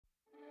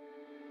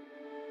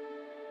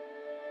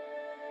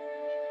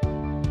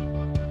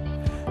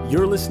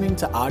You're listening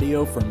to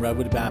audio from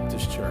Redwood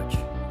Baptist Church.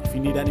 If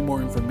you need any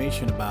more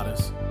information about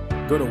us,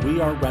 go to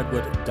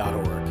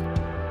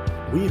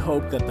weareredwood.org. We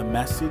hope that the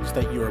message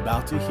that you're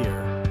about to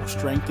hear will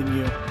strengthen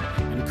you,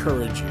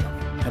 encourage you,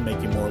 and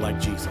make you more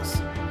like Jesus.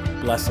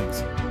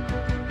 Blessings.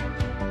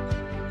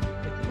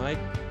 Thank you, Mike.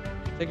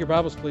 Take your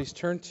Bibles, please.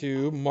 Turn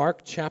to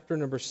Mark chapter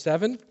number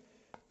 7.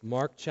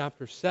 Mark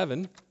chapter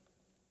 7.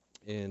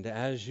 And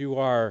as you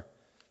are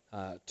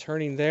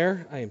turning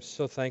there, I am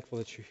so thankful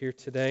that you're here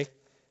today.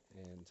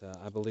 And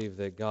I believe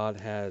that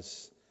God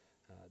has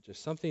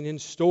just something in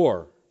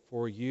store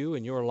for you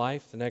in your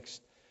life the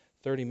next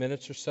 30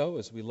 minutes or so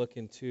as we look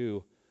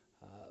into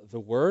the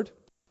Word.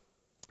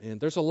 And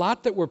there's a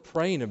lot that we're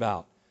praying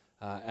about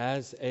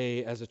as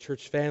a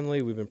church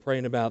family. We've been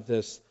praying about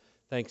this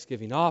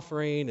Thanksgiving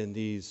offering and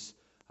these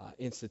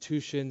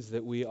institutions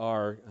that we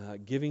are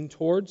giving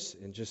towards,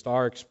 and just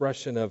our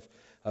expression of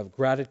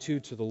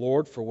gratitude to the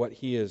Lord for what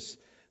He has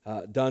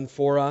done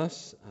for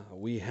us.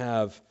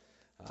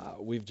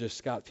 We've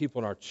just got people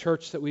in our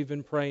church that we've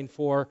been praying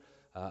for.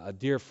 A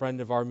dear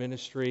friend of our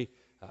ministry,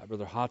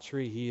 Brother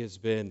Hotry, he has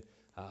been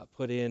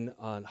put in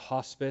on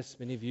hospice.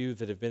 Many of you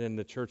that have been in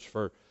the church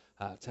for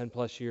 10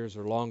 plus years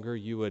or longer,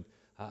 you would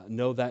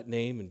know that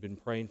name and been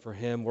praying for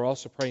him. We're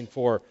also praying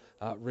for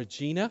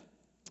Regina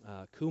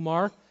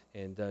Kumar,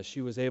 and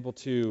she was able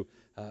to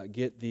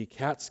get the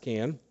CAT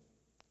scan.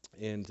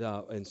 And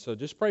so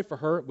just pray for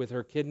her with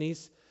her kidney,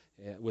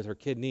 and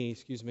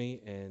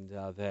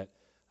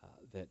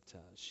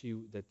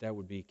that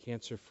would be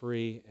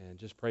cancer-free, and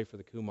just pray for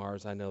the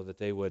Kumars. I know that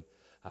they would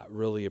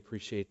really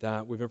appreciate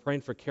that. We've been praying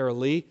for Carol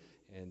Lee,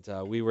 and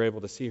we were able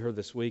to see her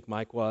this week.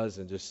 Mike was,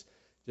 and just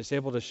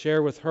able to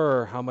share with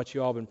her how much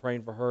you all been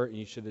praying for her, and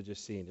you should have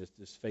just seen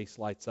his face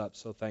lights up.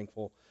 So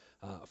thankful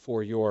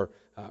for your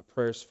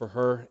prayers for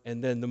her.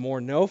 And then the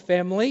Morneau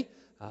family,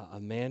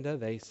 Amanda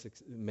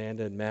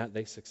and Matt,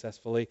 they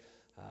successfully.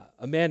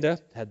 Amanda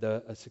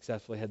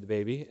successfully had the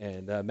baby,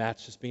 and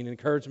Matt's just being an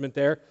encouragement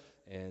there.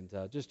 And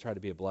just try to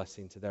be a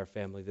blessing to their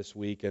family this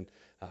week. And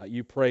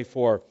you pray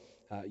for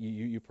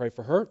you pray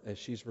for her as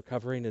she's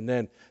recovering. And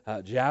then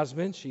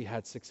Jasmine, she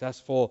had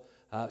successful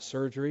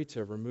surgery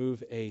to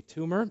remove a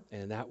tumor,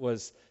 and that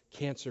was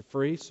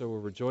cancer-free. So we're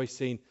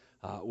rejoicing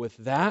with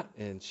that.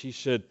 And she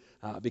should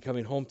be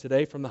coming home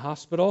today from the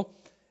hospital.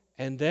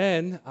 And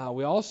then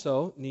we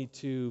also need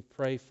to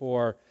pray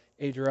for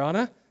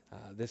Adriana.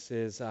 This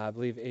is, I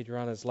believe,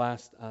 Adriana's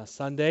last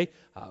Sunday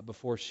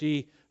before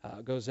she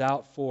goes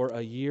out for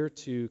a year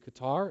to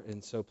Qatar.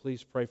 And so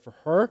please pray for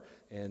her.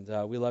 And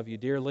we love you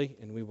dearly,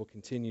 and we will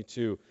continue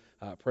to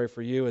pray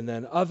for you. And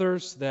then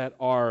others that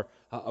are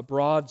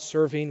abroad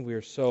serving, we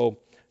are so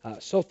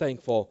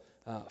thankful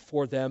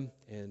for them.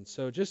 And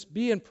so just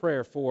be in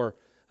prayer for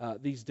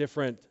these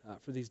different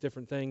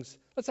things.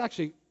 Let's go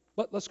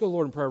to the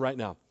Lord in prayer right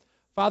now.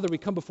 Father, we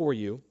come before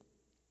you,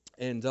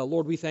 and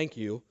Lord, we thank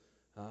you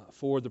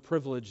for the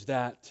privilege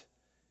that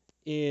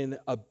in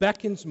a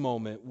beckon's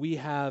moment we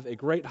have a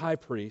great high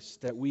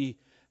priest, that we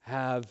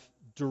have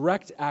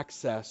direct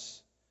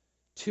access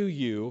to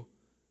you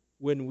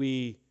when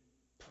we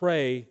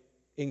pray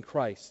in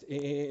Christ,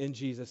 in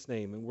Jesus'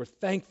 name. And we're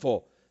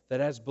thankful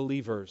that as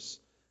believers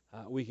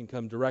we can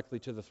come directly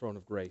to the throne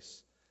of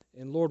grace.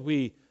 And Lord,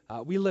 we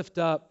lift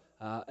up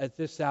at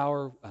this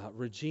hour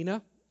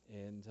Regina,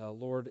 and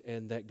Lord,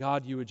 and that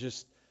God, you would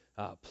just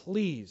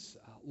please,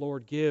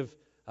 Lord, give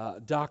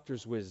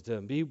doctor's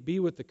wisdom. Be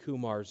with the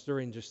Kumars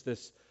during just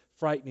this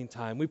frightening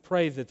time. We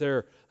pray that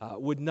there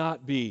would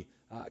not be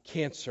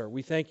cancer.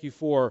 We thank you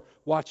for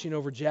watching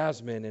over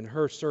Jasmine and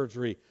her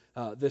surgery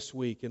this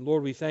week. And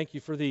Lord, we thank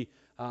you for the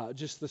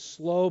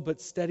slow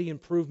but steady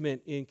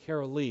improvement in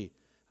Carol Lee.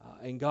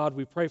 And God,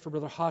 we pray for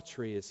Brother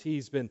Hotry as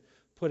he's been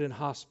put in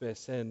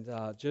hospice, and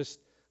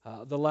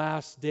the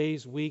last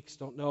days, weeks,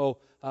 don't know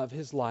of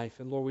his life.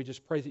 And Lord, we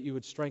just pray that you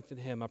would strengthen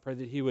him. I pray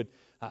that he would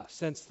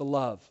sense the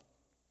love.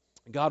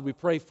 God, we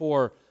pray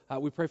for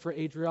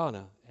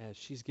Adriana as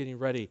she's getting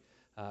ready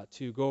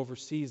to go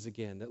overseas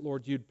again. That,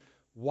 Lord, you'd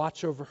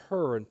watch over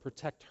her and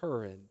protect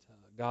her. And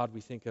God,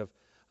 we think of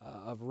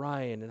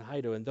Ryan and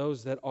Heido and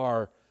those that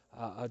are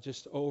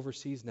just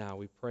overseas now.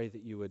 We pray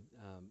that you would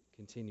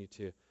continue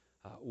to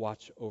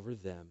watch over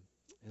them.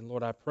 And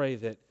Lord, I pray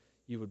that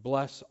you would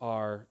bless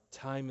our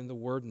time in the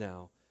Word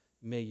now.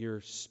 May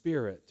your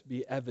Spirit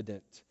be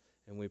evident.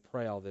 And we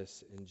pray all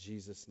this in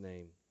Jesus'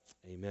 name.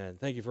 Amen.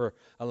 Thank you for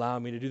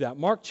allowing me to do that.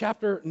 Mark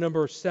chapter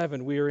number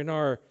 7. We are in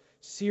our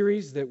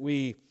series that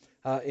we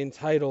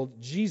entitled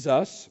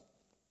Jesus.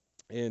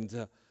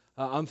 And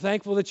I'm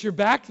thankful that you're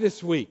back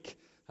this week.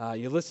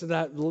 You listened to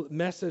that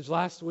message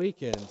last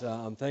week, and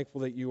I'm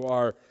thankful that you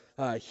are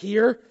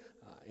here.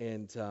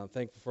 And I'm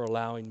thankful for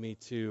allowing me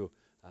to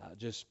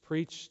just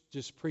preach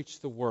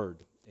the Word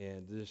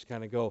and just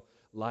kind of go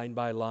line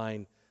by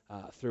line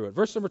through it.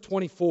 Verse number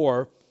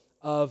 24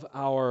 of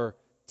our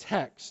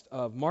text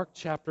of Mark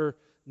chapter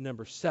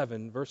number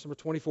 7, verse number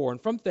 24.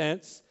 And from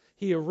thence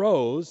he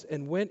arose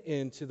and went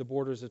into the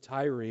borders of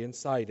Tyre and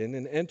Sidon,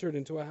 and entered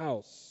into a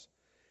house,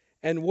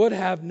 and would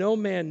have no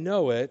man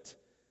know it,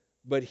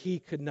 but he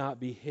could not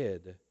be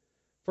hid.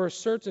 For a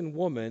certain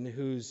woman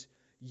whose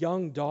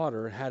young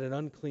daughter had an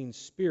unclean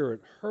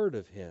spirit heard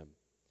of him,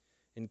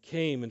 and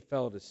came and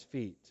fell at his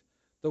feet.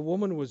 The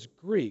woman was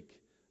Greek,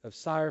 of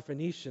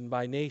Syrophoenician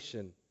by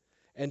nation,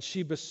 and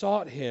she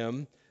besought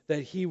him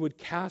that he would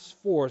cast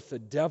forth the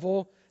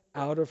devil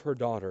out of her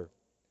daughter.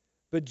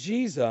 But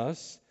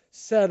Jesus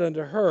said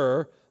unto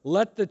her,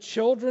 Let the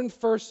children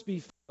first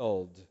be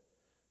filled,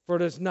 for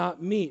it is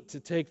not meet to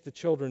take the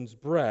children's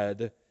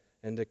bread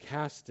and to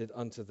cast it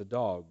unto the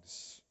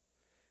dogs.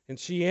 And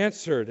she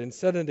answered and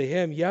said unto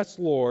him, Yes,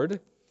 Lord,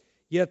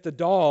 yet the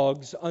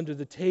dogs under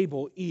the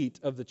table eat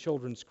of the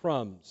children's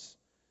crumbs.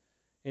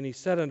 And he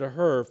said unto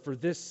her, For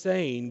this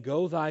saying,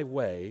 Go thy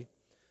way,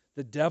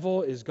 the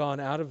devil is gone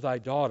out of thy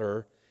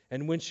daughter.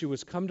 And when she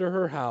was come to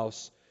her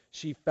house,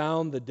 she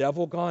found the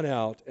devil gone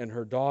out, and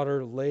her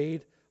daughter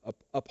laid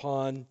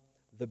upon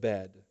the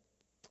bed.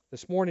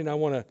 This morning I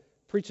want to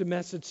preach a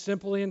message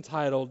simply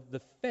entitled,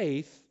 The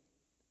Faith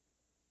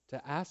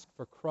to Ask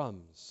for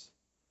Crumbs.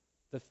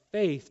 The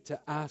faith to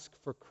ask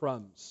for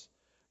crumbs.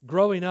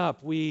 Growing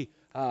up, we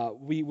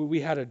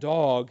had a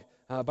dog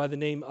by the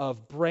name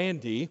of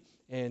Brandy,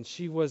 and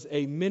she was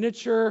a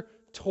miniature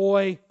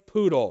toy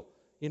poodle.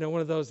 You know,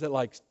 one of those that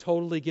like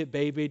totally get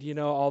babied, you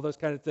know, all those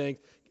kind of things,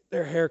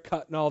 their hair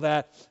cut and all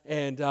that.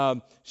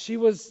 And she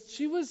was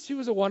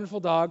a wonderful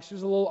dog. She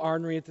was a little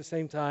ornery at the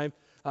same time.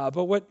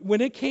 But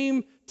when it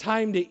came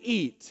time to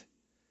eat,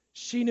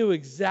 she knew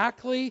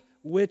exactly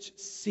which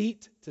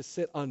seat to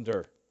sit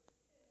under.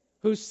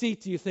 Whose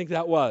seat do you think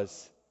that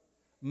was?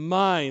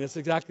 Mine. That's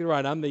exactly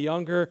right. I'm the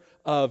younger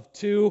of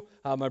two.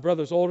 My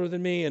brother's older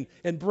than me.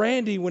 And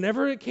Brandy,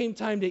 whenever it came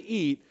time to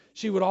eat,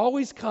 she would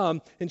always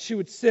come and she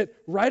would sit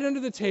right under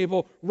the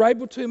table, right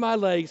between my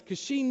legs, because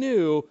she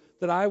knew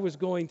that I was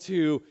going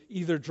to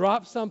either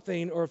drop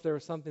something, or if there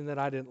was something that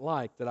I didn't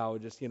like, that I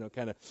would just,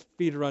 kind of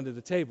feed her under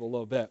the table a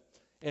little bit.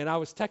 And I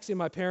was texting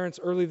my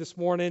parents early this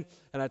morning,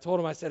 and I told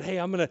them, I said, hey,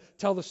 I'm going to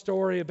tell the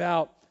story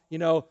about,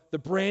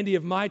 the Brandy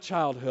of my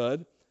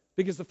childhood.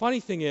 Because the funny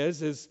thing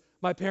is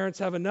my parents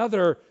have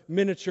another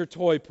miniature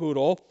toy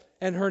poodle,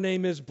 and her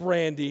name is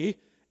Brandy.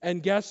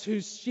 And guess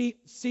whose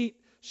seat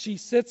she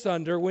sits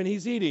under when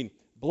he's eating?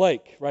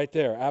 Blake, right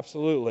there,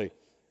 absolutely.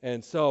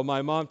 And so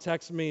my mom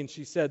texted me, and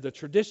she said, the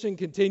tradition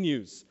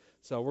continues.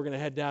 So we're going to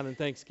head down in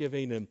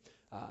Thanksgiving.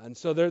 And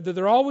so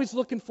they're always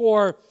looking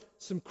for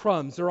some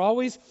crumbs. They're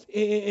always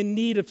in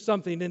need of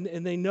something,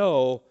 and they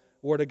know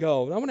where to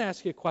go. And I want to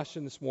ask you a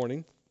question this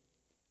morning.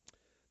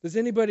 Does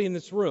anybody in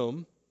this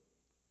room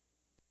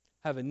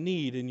have a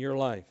need in your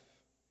life?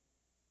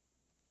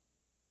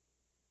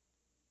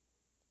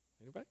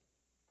 Anybody?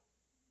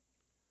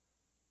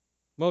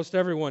 Most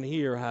everyone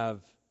here have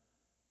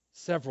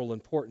several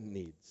important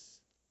needs.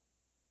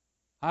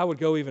 I would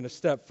go even a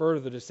step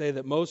further to say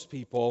that most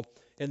people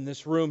in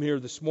this room here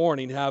this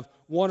morning have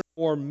one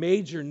or more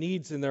major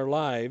needs in their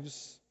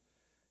lives,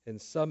 and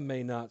some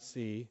may not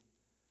see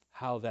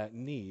how that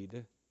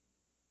need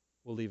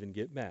will even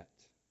get met.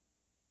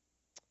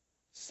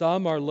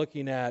 Some are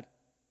looking at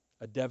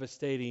a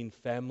devastating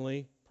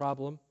family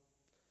problem.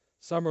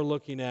 Some are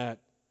looking at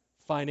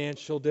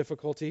financial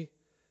difficulty.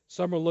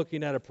 Some are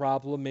looking at a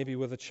problem maybe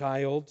with a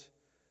child.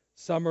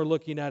 Some are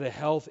looking at a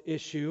health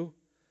issue.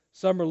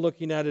 Some are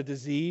looking at a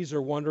disease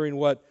or wondering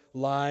what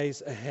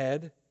lies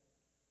ahead.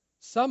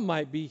 Some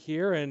might be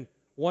here and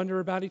wonder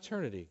about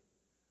eternity.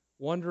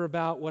 Wonder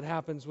about what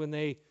happens when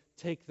they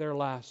take their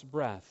last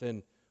breath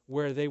and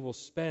where they will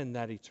spend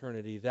that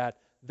eternity,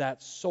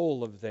 that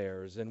soul of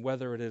theirs, and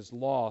whether it is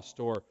lost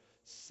or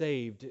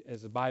saved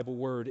as a Bible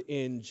word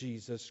in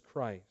Jesus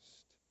Christ.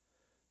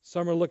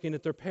 Some are looking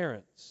at their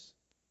parents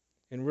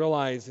and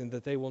realizing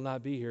that they will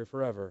not be here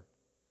forever.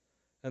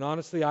 And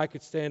honestly, I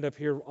could stand up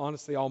here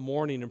all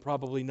morning and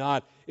probably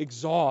not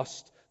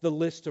exhaust the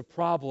list of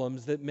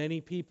problems that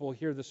many people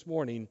here this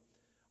morning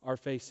are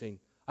facing.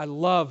 I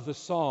love the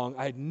song.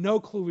 I had no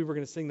clue we were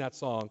going to sing that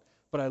song,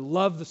 but I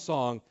love the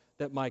song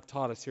that Mike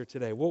taught us here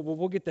today.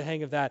 We'll get the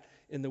hang of that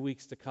in the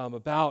weeks to come,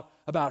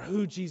 about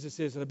who Jesus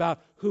is and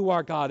about who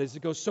our God is.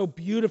 It goes so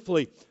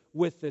beautifully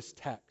with this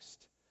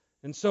text.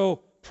 And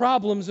so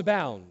problems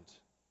abound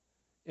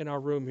in our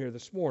room here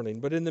this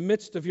morning. But in the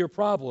midst of your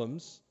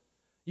problems,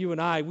 you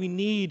and I, we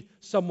need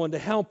someone to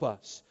help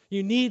us.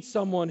 You need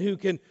someone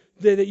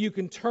that you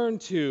can turn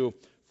to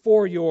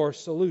for your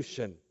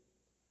solution.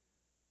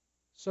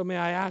 So may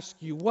I ask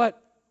you,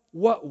 what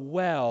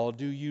well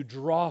do you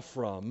draw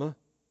from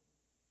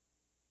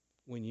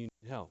when you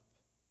need help?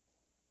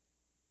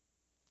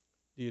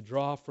 Do you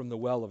draw from the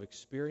well of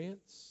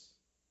experience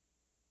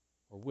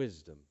or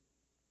wisdom?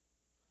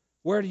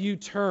 Where do you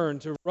turn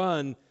to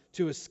run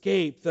to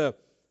escape the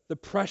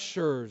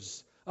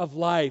pressures of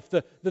life,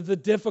 the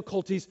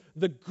difficulties,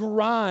 the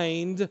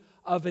grind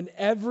of an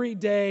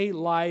everyday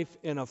life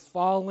in a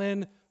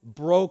fallen,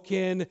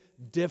 broken,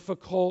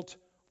 difficult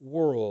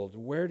world?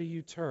 Where do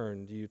you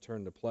turn? Do you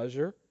turn to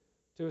pleasure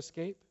to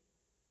escape?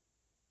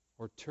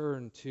 Or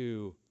turn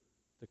to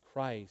the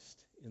Christ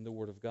in the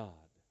Word of God?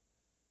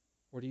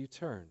 Where do you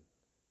turn?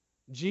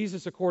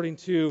 Jesus, according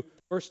to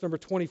verse number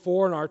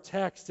 24 in our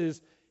text,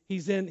 is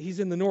he's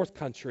in the north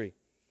country.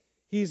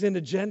 He's in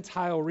the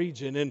Gentile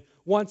region. And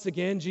once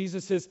again,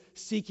 Jesus is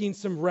seeking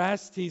some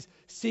rest. He's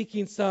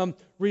seeking some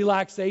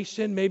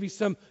relaxation, maybe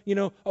some,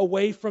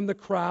 away from the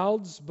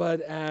crowds.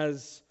 But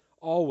as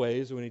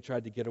always, when he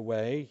tried to get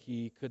away,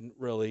 he couldn't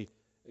really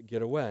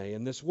get away.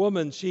 And this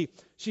woman, she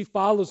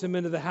follows him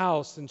into the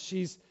house, and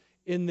she's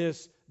in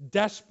this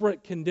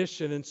desperate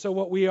condition. And so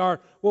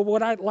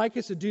what I'd like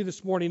us to do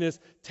this morning is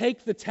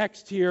take the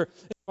text here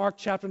in Mark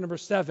chapter number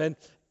 7,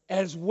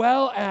 as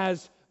well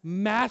as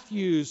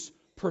Matthew's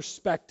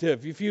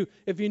perspective. If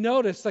you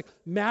notice, like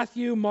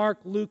Matthew, Mark,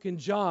 Luke, and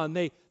John,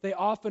 they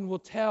often will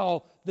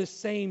tell the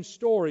same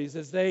stories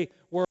as they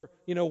were,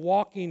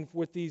 walking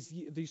with these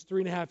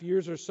 3.5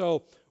 years or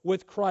so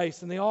with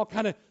Christ, and they all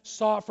kind of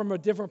saw it from a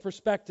different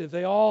perspective.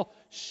 They all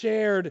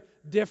shared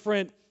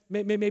different,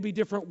 maybe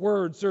different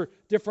words or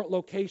different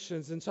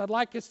locations. And so I'd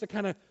like us to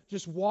kind of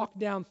just walk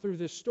down through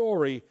this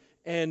story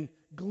and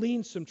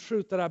glean some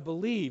truth that I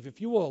believe, if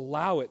you will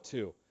allow it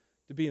to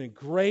be a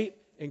great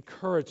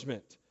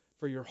encouragement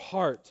for your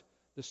heart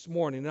this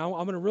morning. Now,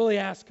 I'm going to really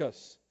ask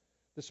us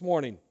this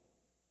morning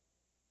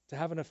to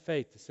have enough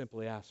faith to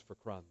simply ask for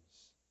crumbs.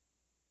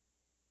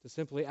 To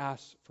simply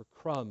ask for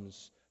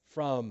crumbs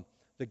from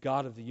the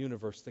God of the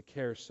universe that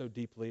cares so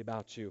deeply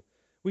about you.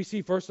 We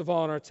see, first of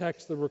all, in our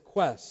text, the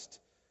request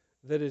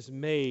that is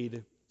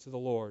made to the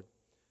Lord.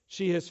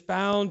 She has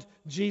found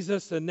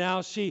Jesus, and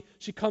now she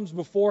comes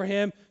before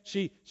him.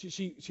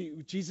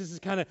 Jesus is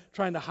kind of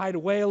trying to hide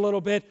away a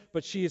little bit,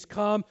 but she has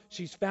come,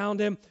 she's found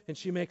him, and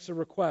she makes a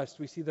request.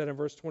 We see that in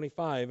verse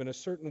 25. And a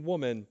certain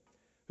woman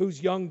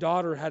whose young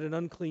daughter had an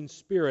unclean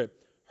spirit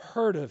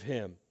heard of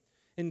him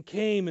and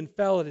came and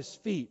fell at his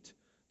feet.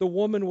 The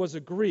woman was a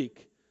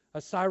Greek, a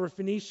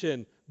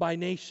Syrophoenician by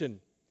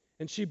nation,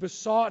 and she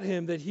besought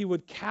him that he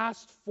would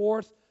cast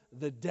forth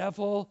the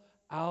devil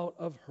out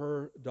of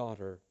her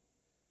daughter.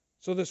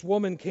 So this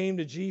woman came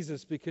to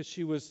Jesus because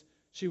she was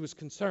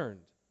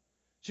concerned.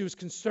 She was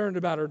concerned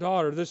about her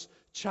daughter. This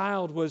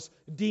child was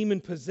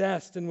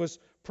demon-possessed and was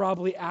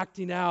probably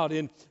acting out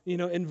in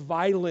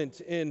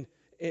violence and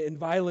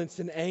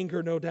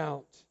anger, no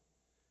doubt.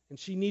 And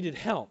she needed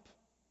help.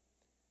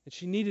 And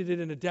she needed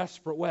it in a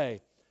desperate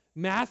way.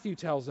 Matthew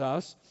tells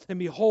us, and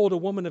behold, a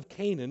woman of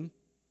Canaan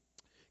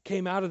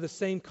came out of the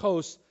same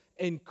coast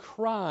and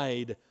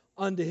cried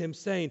unto him,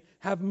 saying,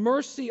 Have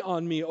mercy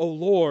on me, O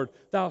Lord,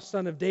 thou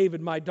son of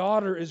David. My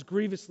daughter is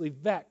grievously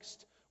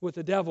vexed with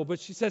the devil. But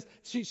she says,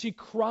 she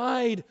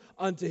cried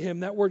unto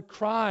him. That word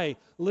cry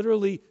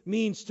literally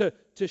means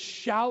to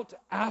shout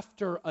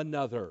after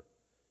another.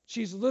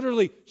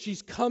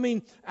 She's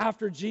coming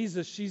after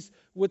Jesus. She's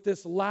with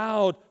this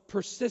loud,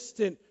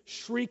 persistent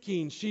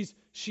shrieking. She's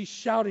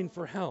shouting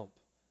for help.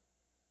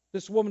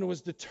 This woman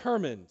was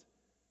determined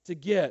to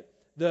get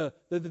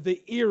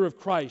the ear of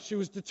Christ. She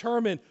was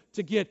determined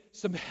to get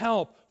some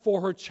help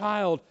for her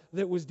child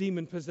that was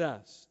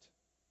demon-possessed.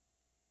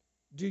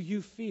 Do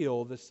you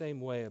feel the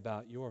same way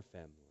about your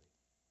family?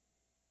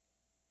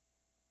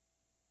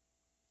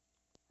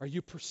 Are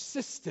you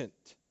persistent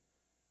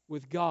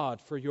with God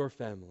for your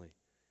family?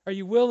 Are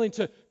you willing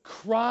to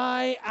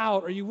cry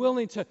out? Are you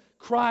willing to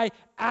cry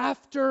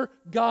after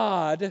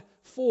God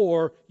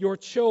for your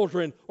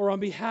children or on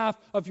behalf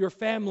of your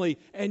family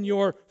and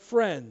your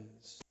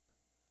friends?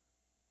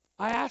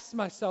 I asked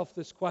myself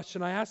this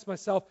question. I asked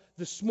myself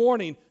this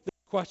morning this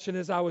question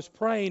as I was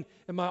praying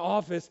in my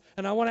office,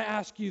 and I want to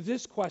ask you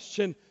this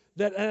question,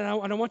 and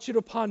I want you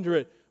to ponder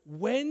it.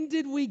 When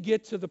did we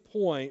get to the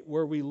point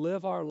where we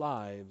live our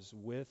lives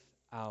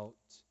without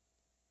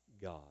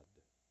God?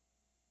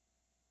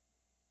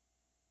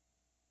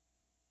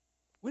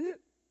 When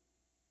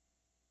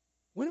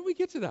did we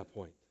get to that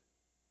point?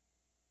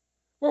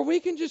 Where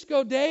we can just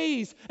go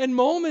days and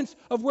moments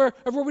of where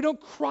we don't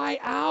cry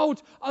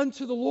out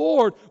unto the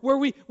Lord, where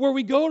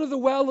we go to the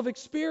well of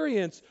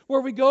experience,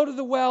 where we go to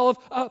the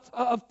well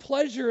of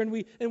pleasure, and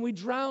we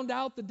drown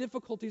out the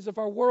difficulties of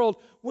our world.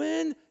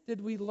 When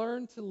did we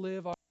learn to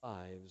live our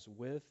lives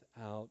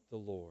without the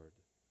Lord?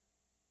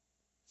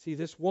 See,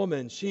 this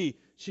woman, she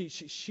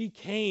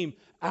came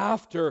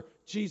after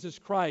Jesus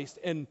Christ,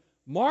 and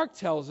Mark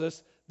tells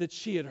us that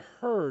she had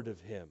heard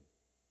of him.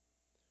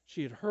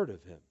 She had heard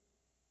of him.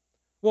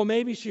 Well,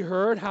 maybe she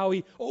heard how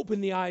he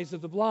opened the eyes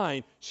of the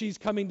blind. She's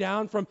coming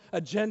down from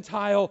a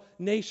Gentile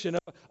nation,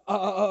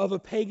 of a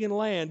pagan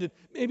land. And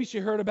maybe she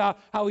heard about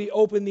how he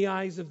opened the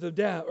eyes of the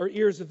deaf, or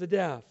ears of the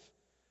deaf.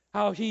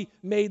 How he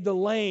made the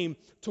lame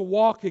to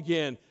walk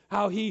again.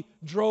 How he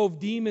drove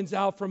demons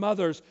out from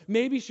others.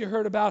 Maybe she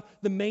heard about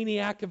the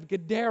maniac of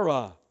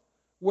Gadara,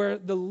 where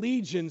the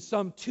legion,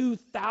 some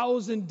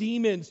 2,000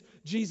 demons,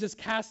 Jesus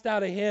cast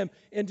out of him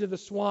into the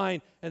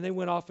swine, and they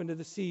went off into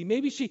the sea.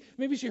 Maybe she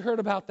heard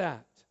about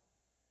that.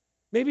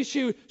 Maybe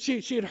she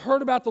had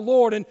heard about the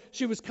Lord, and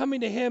she was coming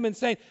to him and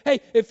saying,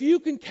 Hey, if you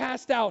can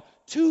cast out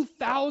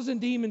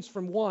 2,000 demons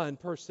from one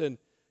person,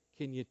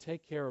 can you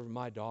take care of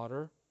my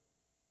daughter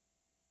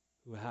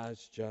who has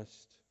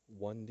just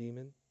one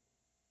demon?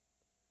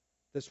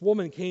 This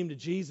woman came to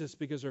Jesus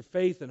because her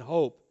faith and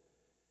hope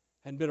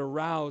had been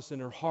aroused in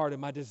her heart.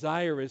 And my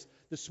desire is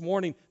this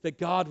morning that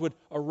God would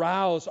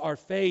arouse our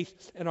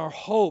faith and our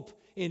hope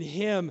in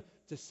Him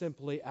to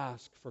simply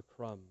ask for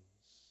crumbs.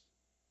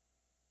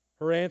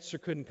 Her answer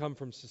couldn't come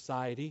from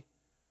society.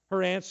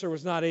 Her answer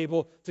was not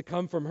able to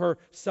come from her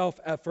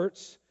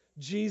self-efforts.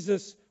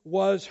 Jesus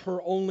was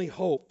her only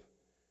hope.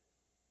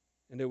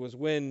 And it was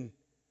when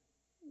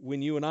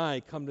you and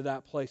I come to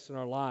that place in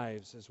our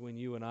lives is when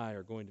you and I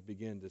are going to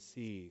begin to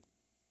see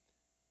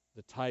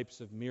the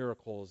types of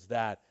miracles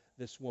that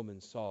this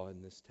woman saw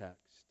in this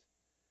text.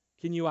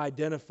 Can you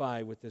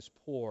identify with this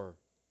poor,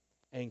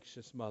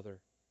 anxious mother?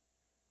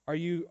 Are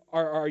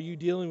you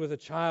dealing with a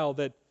child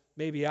that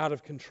may be out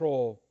of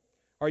control?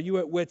 Are you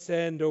at wit's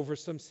end over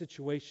some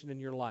situation in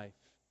your life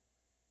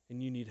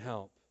and you need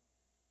help?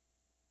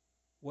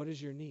 What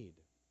is your need?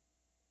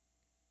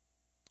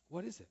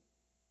 What is it?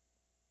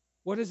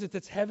 What is it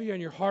that's heavy on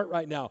your heart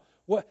right now?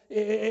 What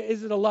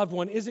is it? A loved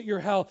one? Is it your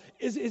health?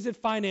 Is it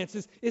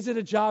finances? Is it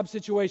a job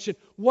situation?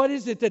 What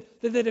is it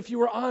that if you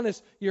were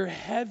honest, you're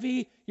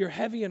heavy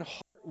in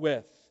heart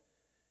with?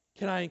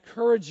 Can I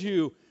encourage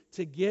you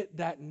to get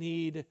that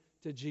need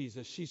to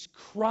Jesus? She's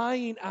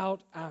crying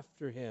out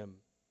after Him.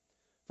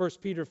 1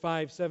 Peter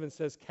 5:7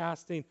 says,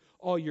 casting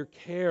all your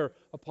care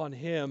upon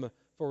Him,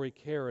 for He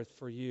careth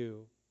for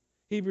you.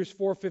 Hebrews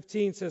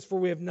 4:15 says, for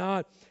we have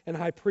not an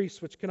high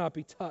priest which cannot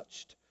be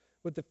touched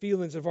with the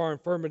feelings of our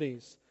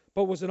infirmities,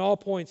 but was in all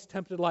points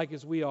tempted like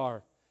as we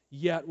are,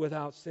 yet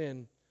without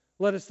sin.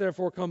 Let us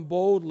therefore come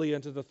boldly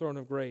unto the throne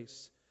of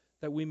grace,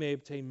 that we may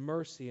obtain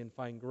mercy and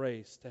find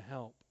grace to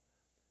help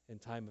in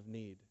time of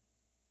need.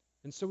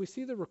 And so we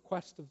see the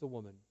request of the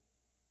woman.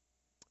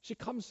 She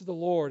comes to the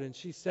Lord and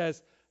she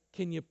says,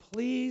 can you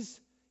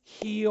please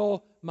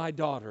heal my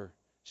daughter?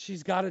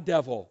 She's got a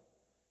devil.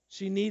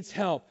 She needs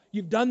help.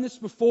 You've done this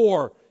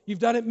before. You've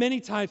done it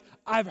many times.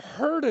 I've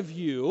heard of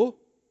you.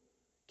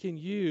 Can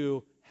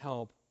you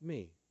help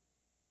me?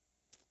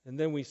 And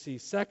then we see,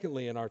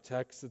 secondly, in our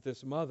text, that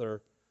this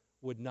mother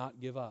would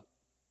not give up.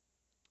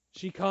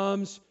 She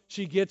comes,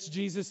 she gets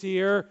Jesus'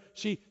 ear,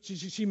 she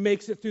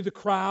makes it through the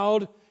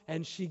crowd,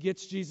 and she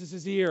gets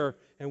Jesus' ear.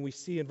 And we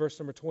see in verse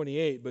number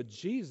 28, but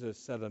Jesus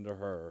said unto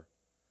her,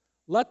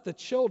 let the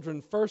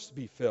children first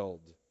be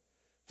filled,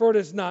 for it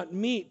is not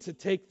meet to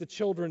take the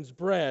children's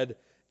bread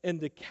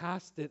and to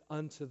cast it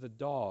unto the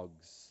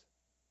dogs.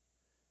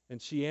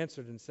 And she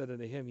answered and said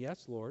unto him,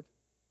 yes, Lord,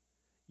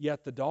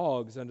 yet the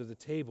dogs under the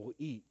table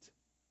eat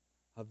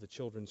of the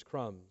children's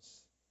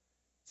crumbs.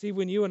 See,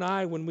 when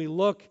we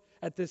look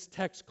at this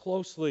text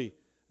closely,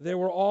 there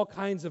were all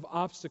kinds of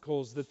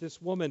obstacles that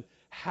this woman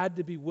had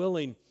to be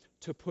willing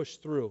to push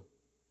through.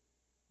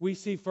 We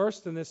see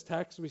first in this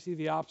text, we see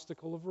the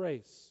obstacle of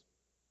race.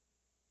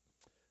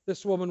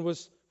 This woman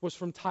was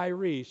from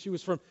Tyre. She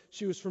was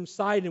from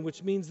Sidon,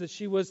 which means that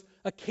she was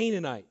a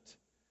Canaanite.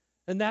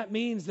 And that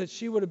means that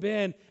she would have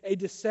been a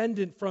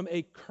descendant from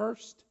a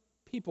cursed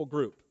people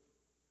group.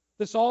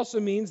 This also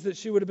means that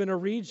she would have been a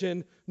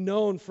region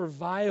known for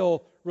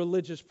vile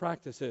religious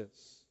practices.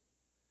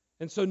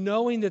 And so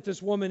knowing that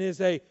this woman is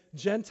a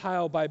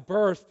Gentile by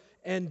birth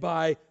and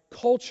by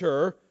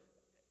culture,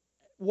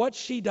 what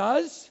she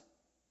does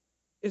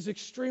is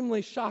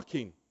extremely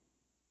shocking.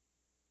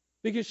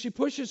 Because she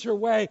pushes her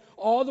way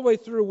all the way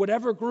through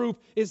whatever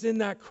group is in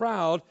that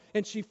crowd,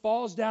 and she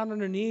falls down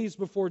on her knees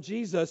before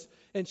Jesus,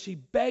 and she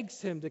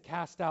begs Him to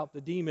cast out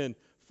the demon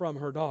from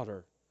her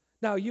daughter.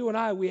 Now, you and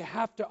I, we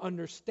have to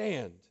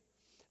understand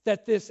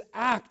that this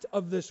act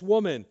of this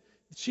woman,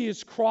 she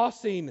is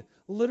crossing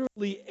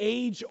literally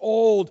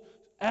age-old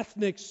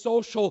ethnic,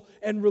 social,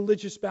 and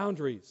religious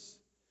boundaries.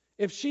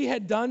 If she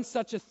had done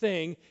such a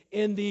thing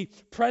in the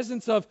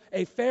presence of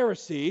a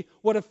Pharisee,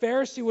 what a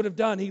Pharisee would have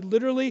done, he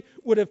literally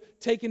would have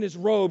taken his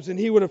robes and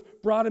he would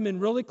have brought him in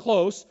really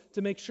close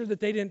to make sure that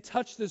they didn't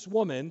touch this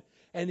woman,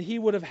 and he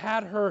would have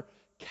had her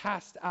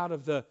cast out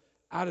of the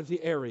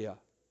area.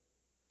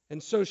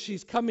 And so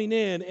she's coming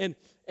in,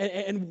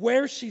 and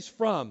where she's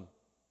from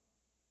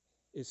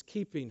is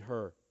keeping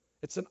her.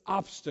 It's an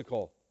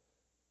obstacle.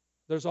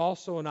 There's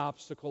also an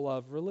obstacle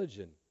of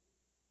religion.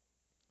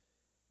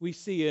 We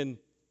see in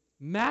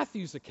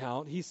Matthew's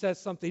account, he says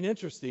something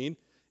interesting.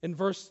 In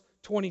verse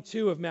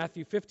 22 of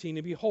Matthew 15,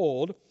 and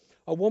behold,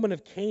 a woman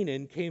of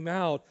Canaan came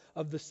out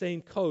of the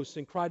same coast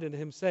and cried unto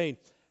him, saying,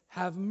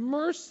 have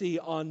mercy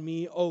on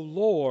me, O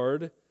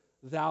Lord,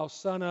 thou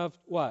son of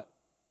what?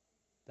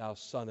 Thou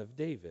son of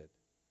David.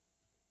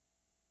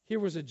 Here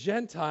was a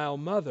Gentile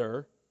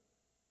mother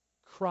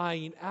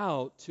crying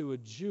out to a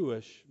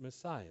Jewish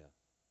Messiah.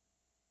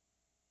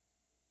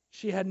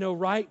 She had no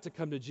right to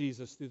come to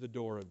Jesus through the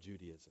door of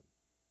Judaism.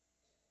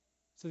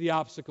 So the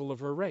obstacle of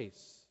her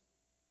race,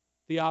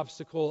 the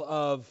obstacle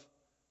of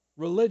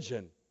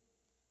religion.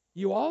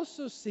 You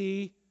also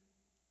see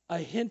a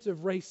hint of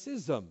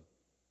racism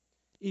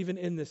even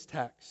in this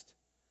text.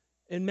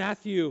 In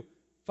Matthew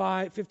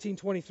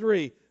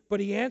 15:23, but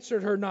he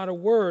answered her not a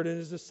word, and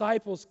his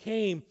disciples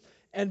came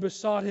and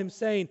besought him,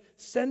 saying,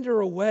 send her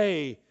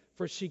away,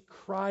 for she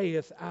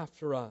crieth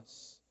after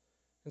us.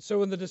 And so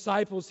when the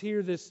disciples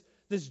hear this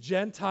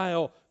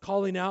Gentile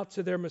calling out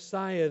to their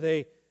Messiah,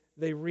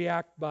 they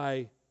react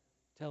by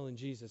telling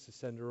Jesus to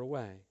send her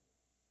away.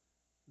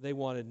 They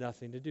wanted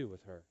nothing to do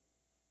with her.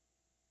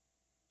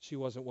 She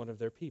wasn't one of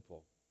their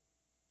people.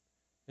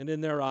 And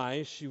in their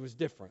eyes, she was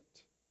different.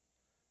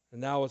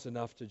 And that was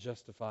enough to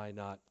justify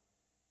not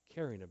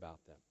caring about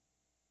them.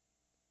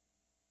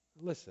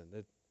 Listen,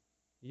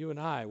 you and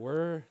I,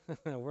 we're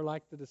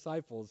like the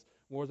disciples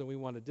more than we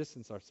want to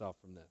distance ourselves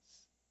from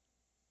this.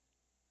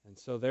 And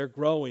so they're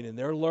growing and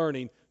they're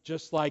learning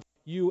just like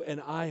you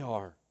and I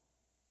are.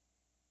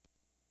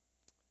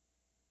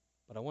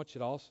 But I want you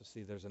to also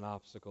see there's an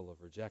obstacle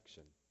of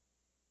rejection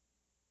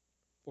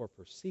or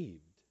perceived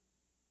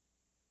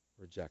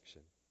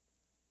rejection.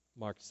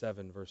 Mark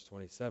 7, verse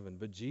 27,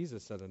 but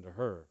Jesus said unto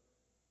her,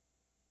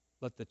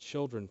 let the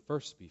children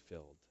first be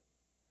filled,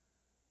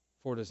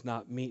 for it is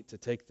not meet to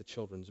take the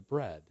children's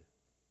bread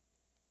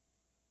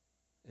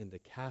and to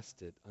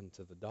cast it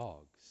unto the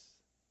dogs.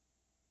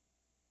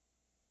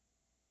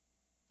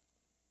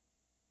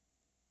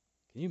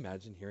 Can you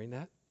imagine hearing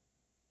that?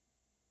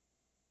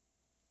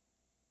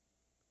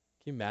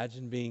 Can you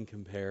imagine being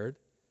compared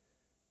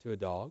to a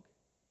dog?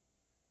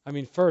 I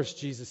mean, first,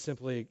 Jesus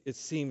simply, it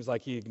seems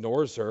like he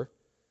ignores her.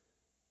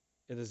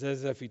 It is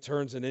as if he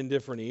turns an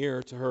indifferent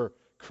ear to her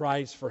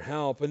cries for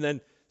help. And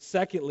then,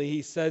 secondly,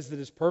 he says that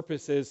his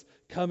purpose is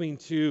coming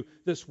to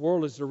this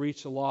world is to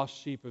reach the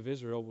lost sheep of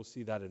Israel. We'll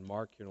see that in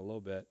Mark here in a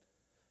little bit.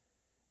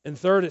 And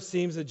third, it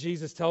seems that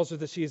Jesus tells her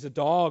that she is a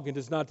dog and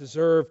does not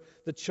deserve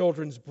the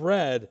children's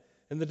bread.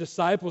 And the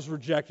disciples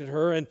rejected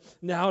her, and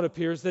now it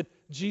appears that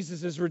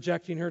Jesus is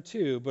rejecting her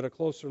too. But a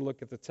closer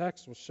look at the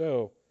text will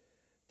show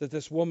that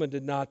this woman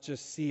did not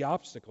just see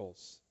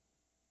obstacles.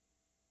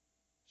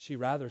 She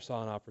rather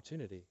saw an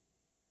opportunity.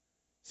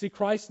 See,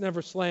 Christ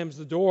never slams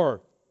the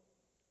door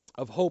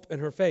of hope in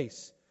her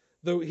face,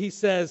 though he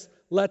says,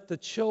 let the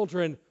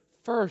children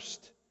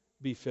first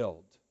be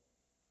filled.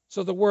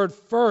 So the word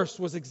first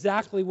was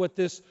exactly what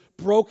this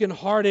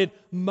broken-hearted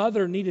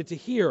mother needed to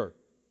hear.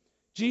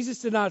 Jesus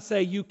did not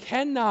say, you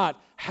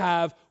cannot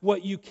have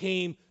what you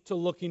came to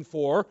looking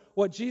for.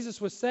 What Jesus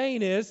was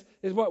saying is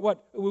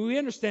what we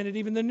understand it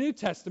even in the New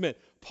Testament.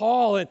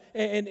 Paul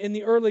and in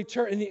the early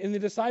church, in the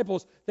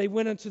disciples, they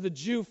went unto the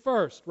Jew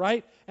first,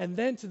 right? And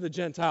then to the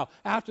Gentile.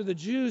 After the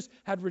Jews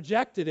had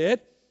rejected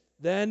it,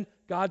 then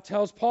God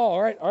tells Paul,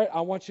 all right,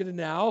 I want you to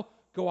now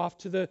go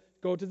to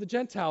the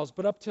Gentiles.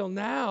 But up till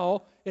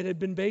now, it had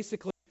been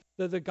basically,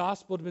 the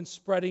gospel had been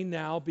spreading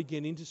now,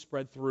 beginning to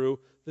spread through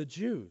the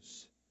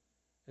Jews.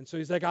 And so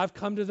he's like, I've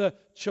come to the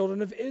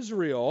children of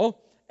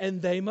Israel,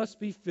 and they must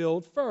be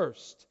filled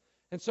first.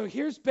 And so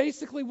here's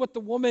basically what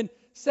the woman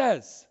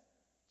says.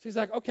 She's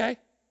like, okay,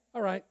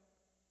 all right,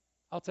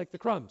 I'll take the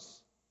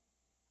crumbs.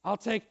 I'll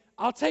take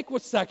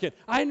what's second.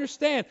 I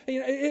understand.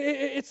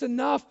 It's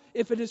enough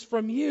if it is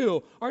from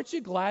you. Aren't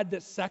you glad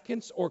that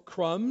seconds or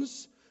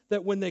crumbs,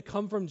 that when they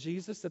come from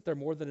Jesus, that they're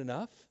more than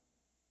enough?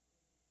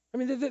 I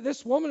mean,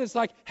 this woman is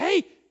like,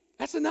 hey,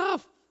 that's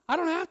enough. I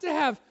don't have to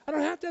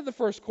have the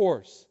first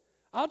course.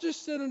 I'll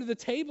just sit under the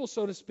table,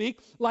 so to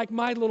speak, like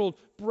my little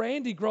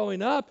brandy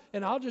growing up,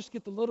 and I'll just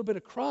get the little bit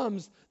of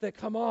crumbs that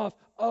come off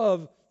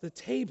of the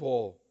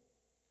table.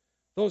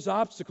 Those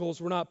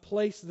obstacles were not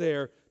placed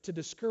there to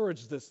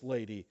discourage this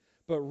lady,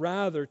 but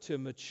rather to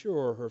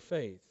mature her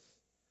faith.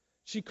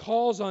 She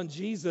calls on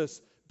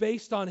Jesus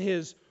based on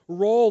his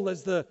role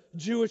as the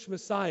Jewish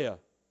Messiah,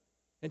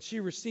 and she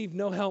received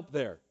no help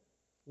there.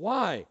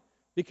 Why?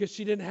 Because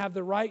she didn't have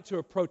the right to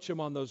approach him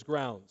on those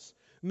grounds.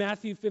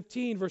 Matthew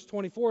 15, verse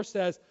 24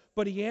 says,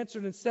 but he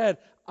answered and said,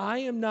 I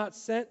am not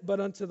sent but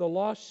unto the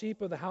lost sheep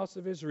of the house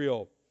of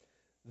Israel.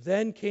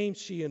 Then came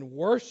she and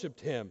worshipped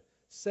him,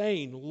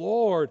 saying,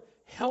 Lord,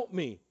 help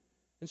me.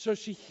 And so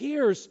she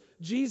hears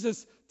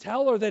Jesus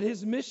tell her that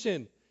his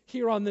mission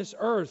here on this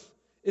earth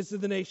is to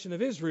the nation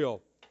of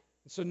Israel.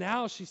 And so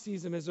now she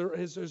sees him as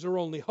her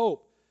only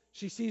hope.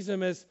 She sees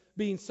him as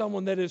being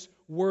someone that is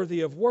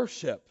worthy of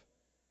worship.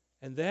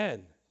 And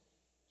then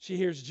she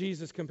hears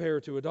Jesus compare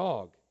her to a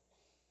dog.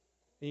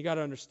 And you got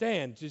to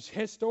understand,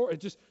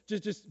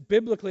 just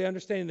biblically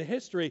understanding the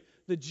history,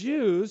 the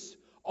Jews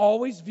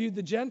always viewed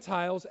the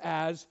Gentiles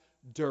as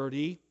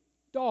dirty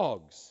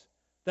dogs.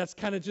 That's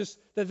kind of just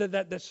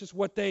that's just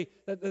what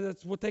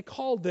that's what they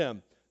called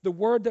them. The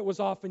word that was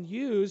often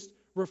used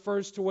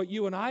refers to what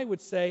you and I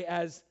would say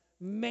as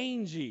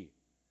mangy.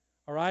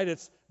 All right,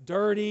 it's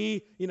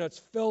dirty, it's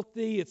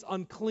filthy, it's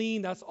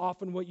unclean. That's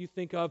often what you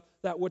think of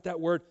what that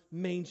word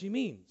mangy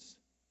means.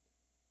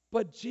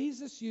 But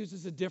Jesus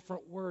uses a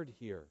different word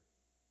here.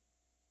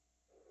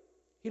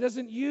 He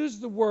doesn't use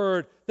the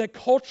word that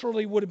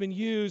culturally would have been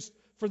used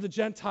for the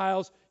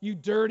Gentiles, you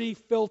dirty,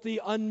 filthy,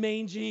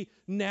 unmangy,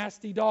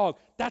 nasty dog.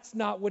 That's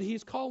not what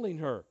he's calling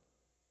her.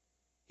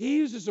 He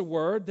uses a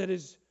word that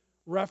is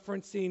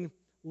referencing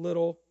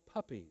little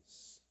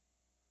puppies.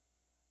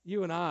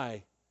 You and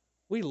I,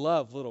 we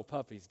love little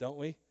puppies, don't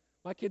we?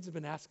 My kids have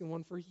been asking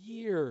one for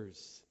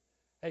years.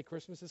 Hey,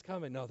 Christmas is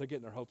coming. No, they're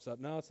getting their hopes up.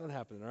 No, it's not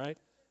happening, all right?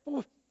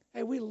 But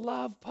hey, we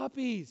love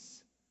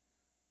puppies.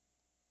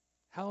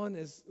 Helen,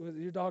 was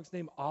your dog's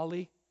name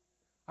Ollie?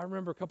 I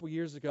remember a couple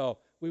years ago,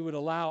 we would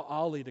allow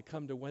Ollie to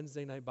come to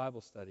Wednesday night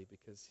Bible study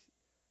because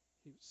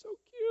he was so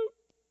cute.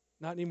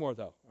 Not anymore,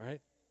 though, all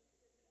right?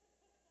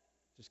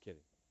 Just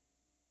kidding.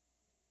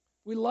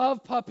 We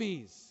love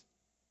puppies.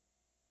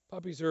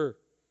 Puppies are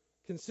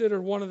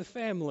considered one of the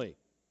family.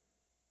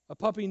 A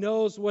puppy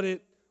knows what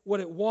it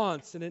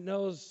wants, and it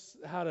knows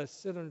how to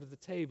sit under the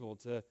table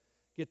to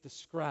get the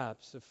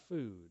scraps of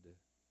food.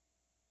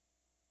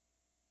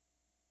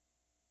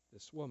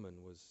 This woman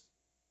was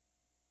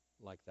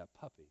like that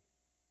puppy.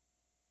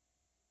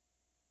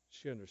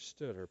 She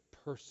understood her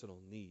personal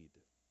need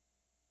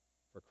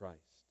for Christ.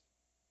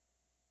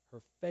 Her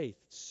faith,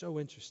 so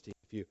interesting.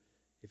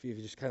 If you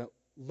just kind of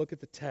look at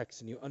the text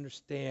and you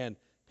understand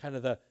kind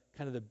of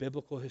the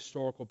biblical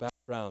historical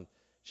background,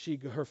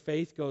 her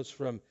faith goes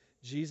from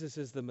Jesus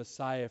is the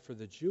Messiah for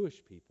the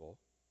Jewish people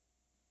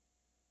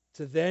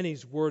to then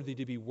he's worthy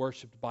to be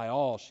worshipped by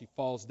all. She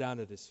falls down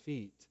at his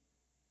feet.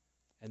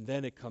 And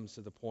then it comes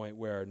to the point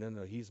where,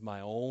 no, he's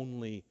my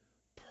only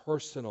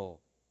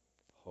personal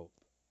hope.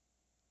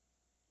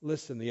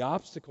 Listen, the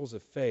obstacles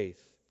of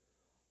faith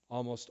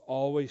almost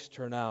always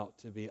turn out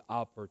to be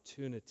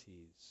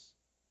opportunities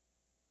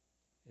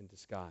in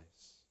disguise.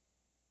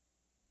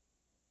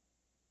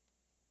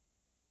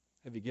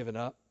 Have you given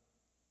up?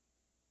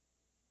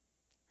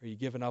 Are you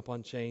giving up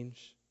on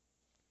change?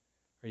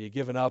 Are you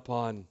giving up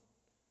on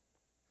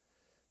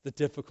the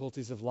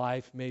difficulties of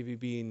life maybe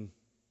being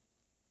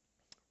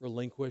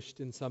relinquished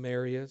in some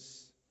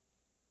areas?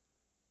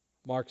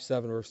 Mark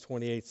 7, verse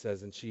 28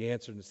 says, "And she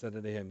answered and said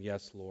unto him,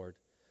 Yes, Lord.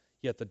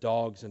 Yet the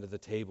dogs under the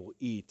table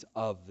eat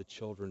of the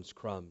children's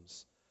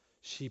crumbs."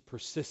 She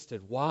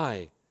persisted.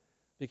 Why?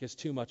 Because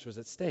too much was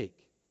at stake.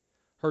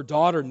 Her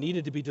daughter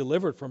needed to be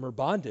delivered from her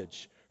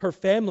bondage. Her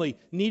family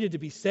needed to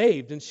be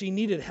saved, and she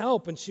needed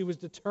help, and she was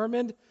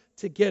determined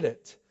to get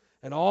it.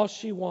 And all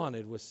she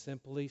wanted was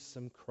simply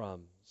some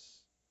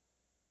crumbs.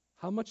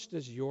 How much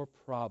does your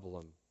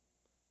problem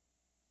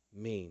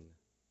mean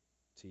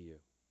to you?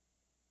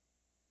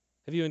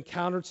 Have you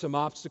encountered some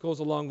obstacles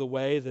along the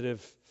way that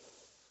have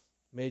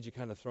made you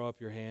kind of throw up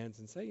your hands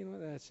and say,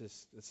 that's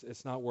just,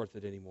 it's not worth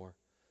it anymore.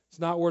 It's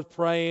not worth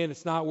praying.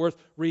 It's not worth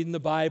reading the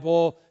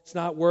Bible.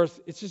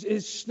 It's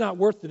just not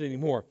worth it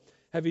anymore.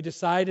 Have you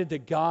decided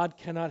that God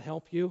cannot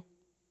help you?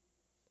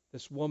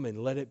 This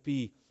woman, let it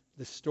be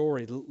the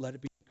story. Let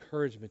it be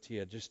encouragement to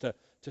you, just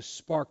to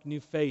spark new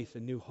faith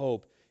and new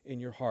hope in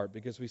your heart.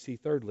 Because we see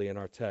thirdly in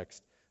our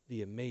text,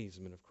 the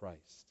amazement of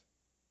Christ.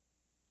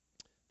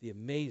 The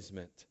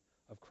amazement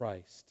of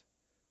Christ.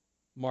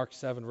 Mark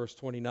 7, verse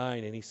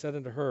 29, "And he said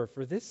unto her,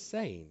 For this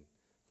saying,"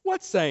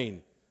 what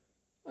saying?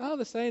 Well,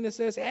 the saying that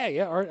says,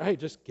 hey,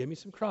 just give me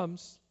some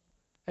crumbs.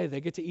 Hey,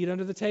 they get to eat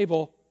under the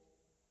table.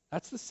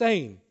 That's the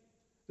saying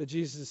that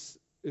Jesus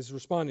is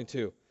responding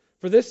to.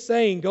 "For this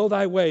saying, go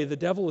thy way, the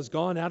devil is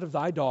gone out of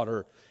thy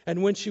daughter.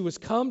 And when she was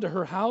come to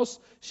her house,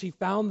 she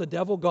found the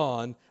devil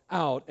gone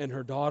out, and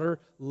her daughter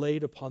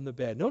laid upon the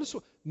bed." Notice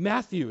what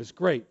Matthew is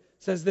great.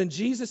 It says, "Then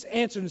Jesus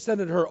answered and said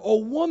unto her, O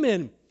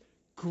woman,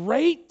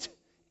 great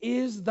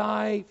is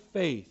thy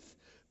faith.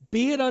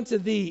 Be it unto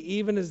thee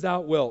even as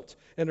thou wilt.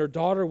 And her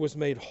daughter was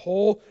made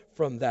whole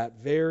from that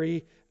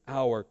very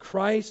hour."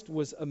 Christ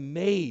was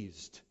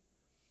amazed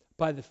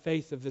by the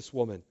faith of this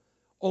woman.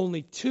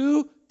 Only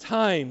 2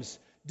 times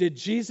did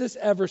Jesus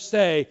ever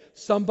say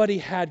somebody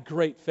had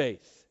great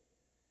faith.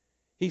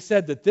 He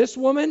said that this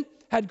woman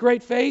had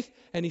great faith,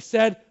 and he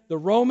said the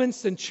Roman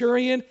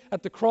centurion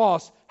at the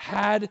cross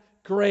had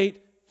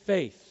great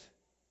faith.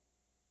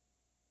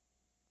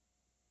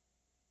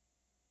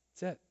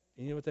 That's it.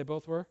 And you know what they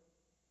both were?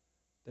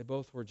 They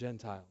both were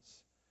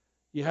Gentiles.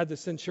 You had the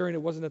centurion,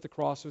 it wasn't at the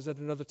cross, it was at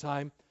another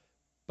time,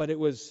 but it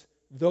was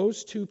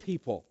those 2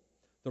 people,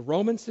 the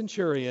Roman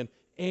centurion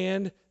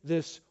and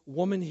this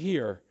woman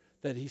here,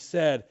 that he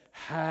said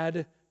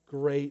had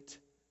great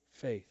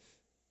faith.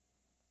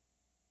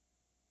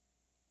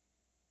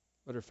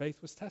 But her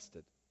faith was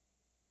tested.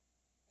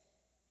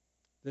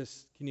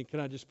 Can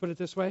I just put it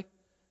this way?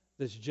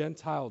 This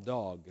Gentile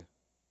dog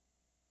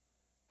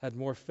had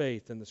more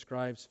faith than the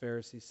scribes,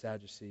 Pharisees,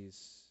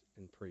 Sadducees,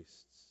 and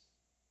priests.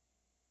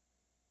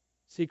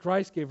 See,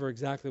 Christ gave her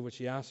exactly what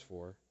she asked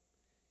for.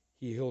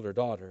 He healed her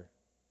daughter.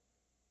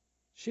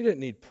 She didn't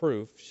need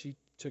proof. She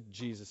took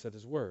Jesus at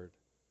his word.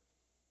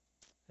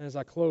 And as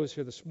I close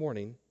here this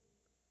morning,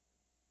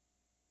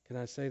 can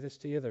I say this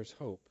to you? There's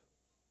hope.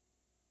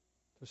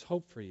 There's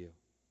hope for you.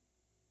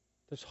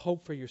 There's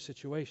hope for your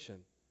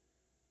situation.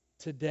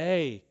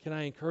 Today, can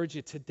I encourage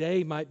you,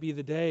 today might be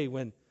the day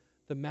when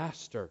the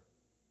Master,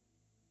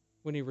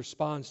 when he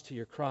responds to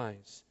your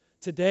cries.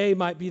 Today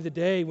might be the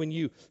day when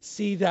you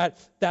see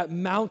that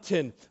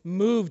mountain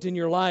moved in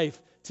your life.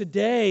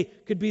 Today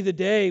could be the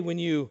day when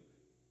you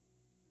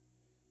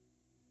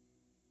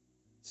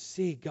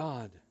see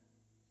God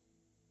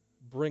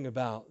bring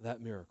about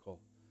that miracle.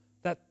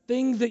 That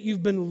thing that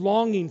you've been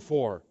longing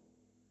for.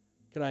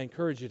 Can I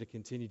encourage you to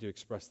continue to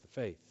express the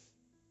faith?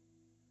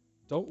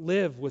 Don't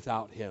live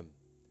without him.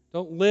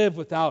 Don't live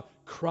without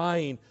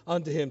crying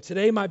unto Him.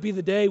 Today might be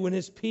the day when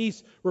His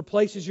peace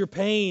replaces your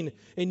pain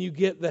and you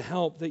get the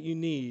help that you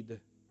need.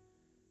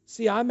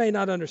 See, I may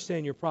not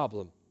understand your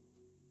problem.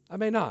 I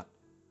may not.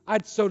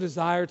 I'd so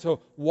desire to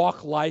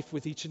walk life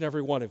with each and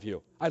every one of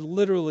you. I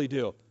literally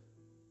do.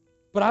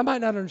 But I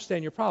might not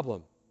understand your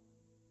problem.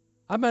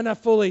 I might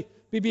not fully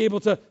be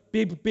able to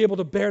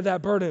bear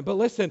that burden. But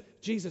listen,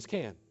 Jesus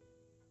can.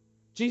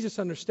 Jesus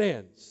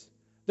understands.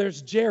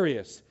 There's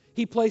Jairus.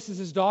 He places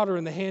his daughter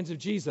in the hands of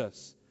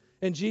Jesus,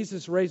 and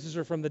Jesus raises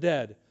her from the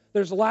dead.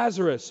 There's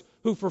Lazarus,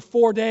 who for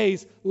 4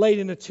 days laid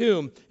in a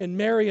tomb, and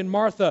Mary and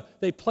Martha,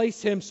 they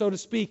place him, so to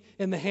speak,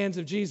 in the hands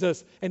of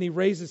Jesus, and he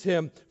raises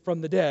him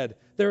from the dead.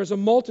 There is a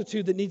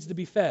multitude that needs to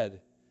be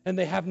fed, and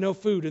they have no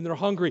food, and they're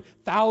hungry.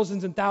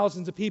 Thousands and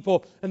thousands of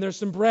people, and there's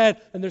some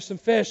bread, and there's some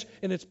fish,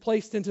 and it's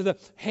placed into the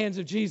hands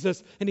of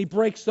Jesus, and he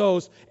breaks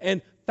those,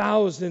 and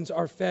thousands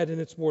are fed, and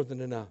it's more than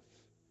enough.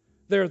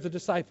 There are the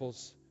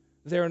disciples.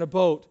 They're in a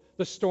boat.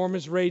 The storm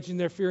is raging.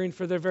 They're fearing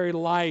for their very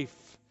life.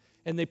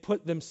 And they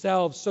put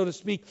themselves, so to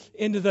speak,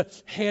 into the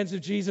hands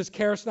of Jesus.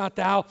 Carest not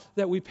thou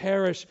that we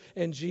perish.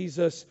 And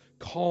Jesus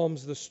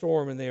calms the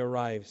storm, and they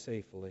arrive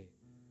safely.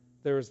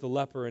 There is the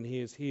leper, and he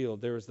is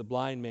healed. There is the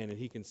blind man, and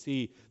he can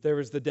see. There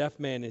is the deaf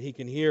man, and he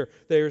can hear.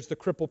 There is the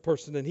crippled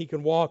person, and he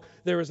can walk.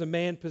 There is a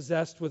man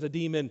possessed with a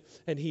demon,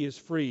 and he is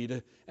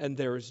freed. And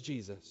there is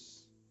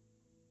Jesus.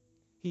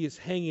 He is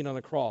hanging on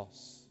a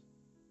cross,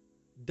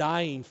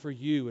 dying for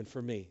you and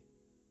for me.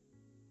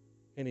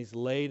 And he's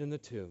laid in the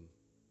tomb.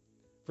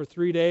 For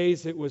 3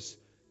 days it was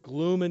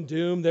gloom and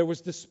doom. There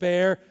was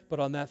despair. But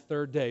on that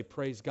third day,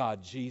 praise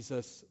God,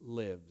 Jesus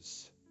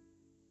lives.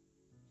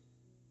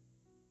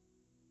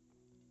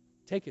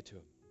 Take it to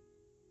Him.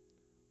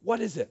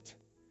 What is it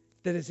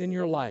that is in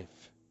your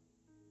life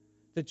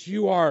that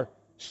you are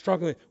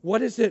struggling?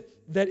 What is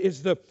it that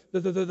is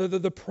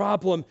the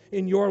problem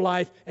in your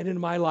life and in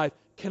my life?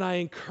 Can I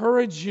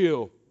encourage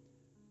you?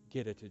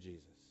 Get it to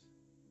Jesus.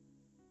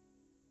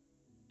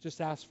 Just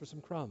ask for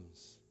some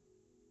crumbs.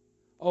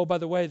 Oh, by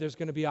the way, there's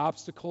going to be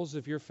obstacles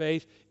of your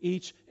faith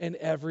each and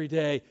every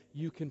day.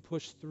 You can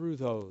push through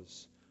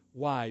those.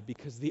 Why?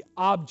 Because the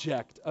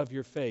object of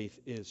your faith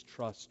is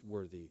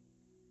trustworthy,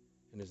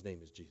 and His name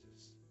is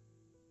Jesus.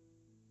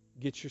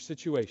 Get your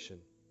situation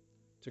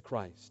to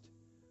Christ.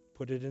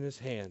 Put it in His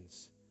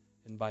hands,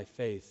 and by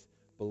faith,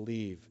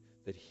 believe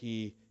that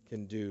He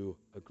can do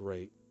a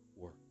great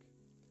work.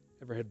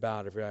 Every head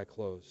bowed, every eye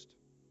closed.